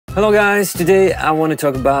Hello guys, today I want to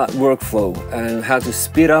talk about workflow and how to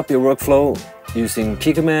speed up your workflow using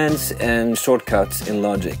key commands and shortcuts in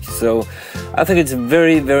Logic. So I think it's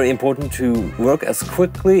very important to work as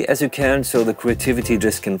quickly as you can so the creativity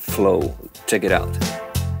just can flow. Check it out.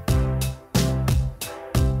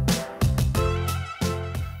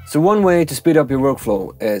 So one way to speed up your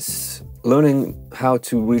workflow is learning how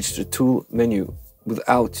to reach the tool menu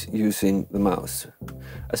without using the mouse.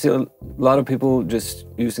 I see a lot of people just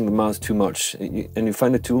using the mouse too much, and you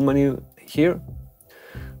find the tool menu here.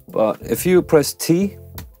 But if you press T,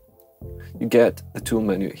 you get the tool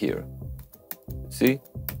menu here. See?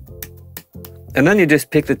 And then you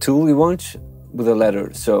just pick the tool you want with a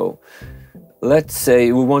letter. So let's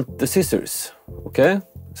say we want the scissors, okay?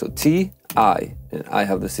 So T, I, and I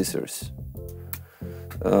have the scissors.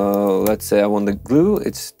 Let's say I want the glue,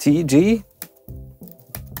 it's T, G.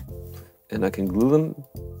 And I can glue them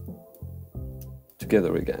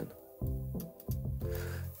together again.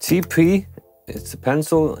 TP, it's a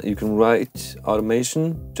pencil. You can write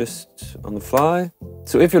automation just on the fly.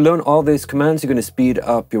 So if you learn all these commands, you're going to speed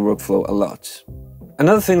up your workflow a lot.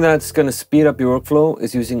 Another thing that's going to speed up your workflow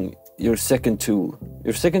is using your second tool.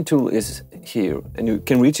 Your second tool is here, and you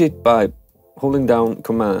can reach it by holding down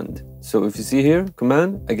Command. So if you see here,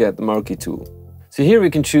 Command, I get the marquee tool. So here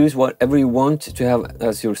you can choose whatever you want to have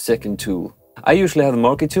as your second tool. I usually have the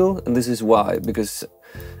marquee tool, and this is why, because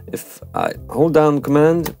if I hold down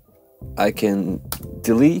Command, I can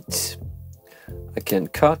delete, I can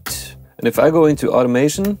cut, and if I go into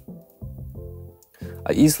automation,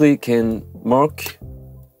 I easily can mark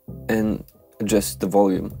and adjust the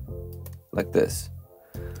volume like this.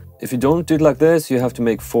 If you don't do it like this, you have to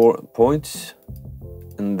make 4 points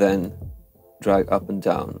and then drag up and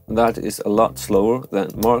down. That is a lot slower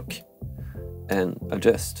than mark and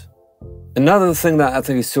adjust. Another thing that I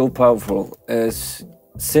think is so powerful is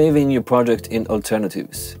saving your project in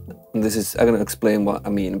alternatives. And this is, I'm going to explain what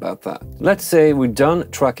I mean about that. Let's say we're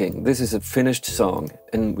done tracking. This is a finished song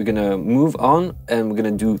and we're going to move on and we're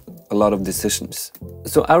going to do a lot of decisions.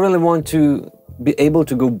 So I really want to be able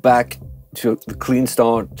to go back to the clean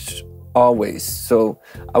start always. So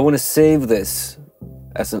I want to save this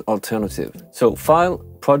as an alternative. So File,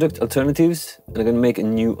 Project Alternatives, and I'm going to make a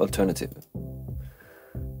new alternative.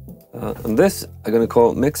 And this I'm going to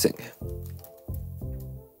call Mixing.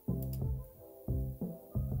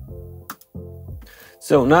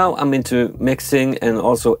 So now I'm into mixing and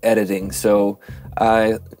also editing. So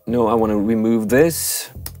I know I want to remove this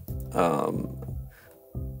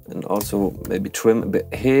and also maybe trim a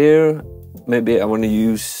bit here. Maybe I want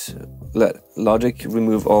to let Logic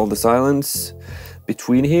remove all the silence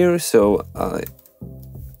between here, so I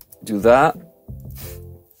do that,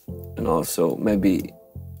 and also maybe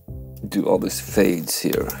do all these fades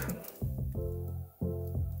here.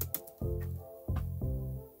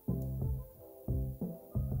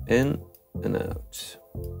 In and out.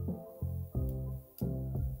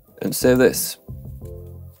 And save this.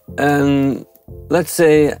 And let's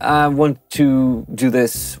say I want to do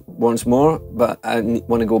this once more, but I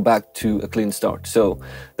want to go back to a clean start. So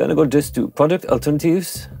then I go just to Project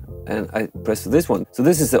Alternatives and I press this one. So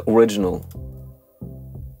this is the original.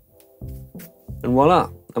 And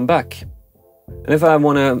voila, I'm back. And if I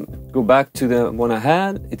want to go back to the one I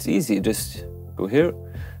had, it's easy. Just go here,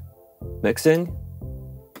 Mixing,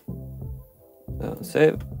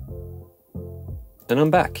 save, and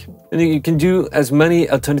I'm back. And you can do as many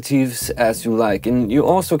alternatives as you like, and you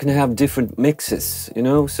also can have different mixes, you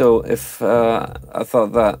know. So if I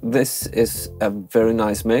thought that this is a very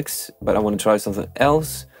nice mix, but I want to try something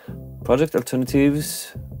else, Project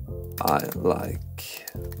Alternatives, I like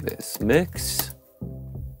this mix.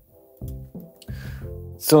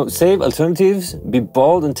 So save alternatives, be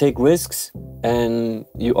bold and take risks, and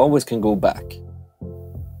you always can go back.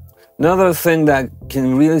 Another thing that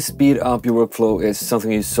can really speed up your workflow is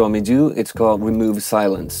something you saw me do. It's called Remove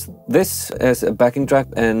Silence. This is a backing track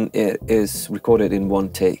and it is recorded in one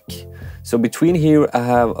take. So between here I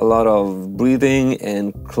have a lot of breathing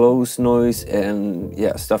and close noise and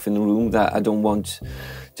stuff in the room that I don't want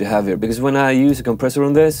to have here. Because when I use a compressor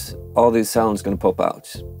on this, all these sounds gonna pop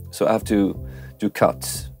out. So I have to do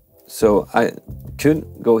cuts. So I could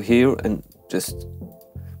go here and just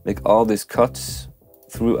make all these cuts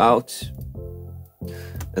throughout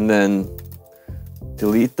and then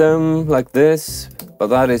delete them like this, but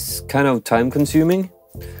that is kind of time consuming.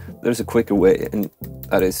 There's a quicker way, and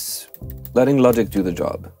that is letting Logic do the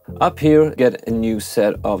job. Up here, get a new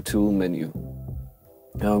set of tool menu.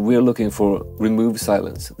 We're looking for Remove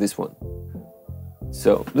Silence, this one.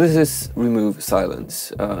 So this is Remove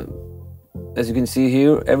Silence. As you can see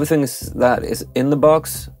here, everything that is in the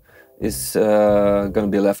box is going to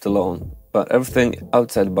be left alone, but everything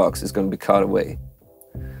outside the box is going to be cut away.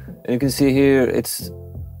 And you can see here it's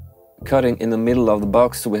cutting in the middle of the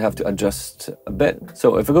box, so we have to adjust a bit.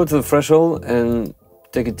 So if we go to the threshold and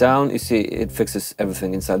take it down, you see it fixes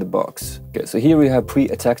everything inside the box. Okay, so here we have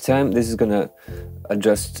pre-attack time. This is gonna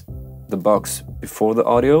adjust the box before the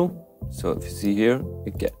audio. So if you see here,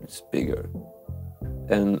 it gets bigger.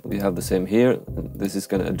 And we have the same here. This is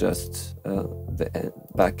gonna adjust the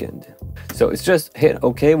back end. So it's just hit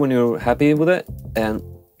OK when you're happy with it, and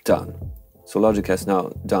done. So Logic has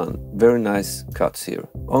now done very nice cuts here.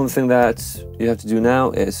 Only thing that you have to do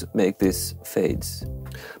now is make this fades.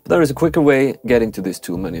 But there is a quicker way getting to this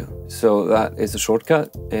tool menu. So that is a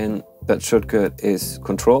shortcut, and that shortcut is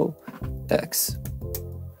Control X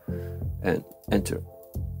and Enter,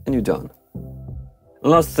 and you're done. The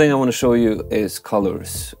last thing I want to show you is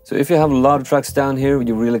colors. So if you have a lot of tracks down here,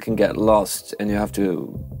 you really can get lost and you have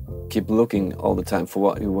to keep looking all the time for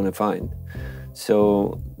what you want to find.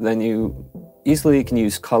 So then you easily can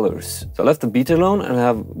use colors. So I left the beat alone and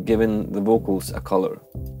have given the vocals a color.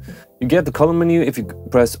 You get the color menu if you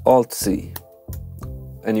press Alt-C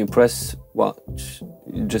and you press watch.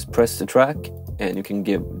 You just press the track and you can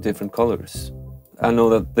give different colors. I know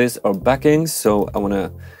that these are backings, so I want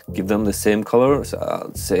to give them the same color. So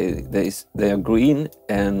I'll say they are green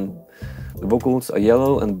and the vocals are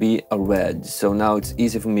yellow and the beat are red. So now it's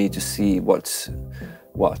easy for me to see what's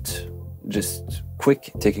what. Just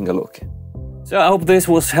quick taking a look. So I hope this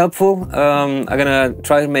was helpful. I'm gonna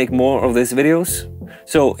try to make more of these videos.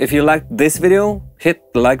 So if you liked this video,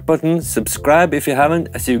 hit the like button, subscribe if you haven't.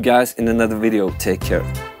 I see you guys in another video. Take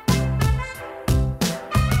care.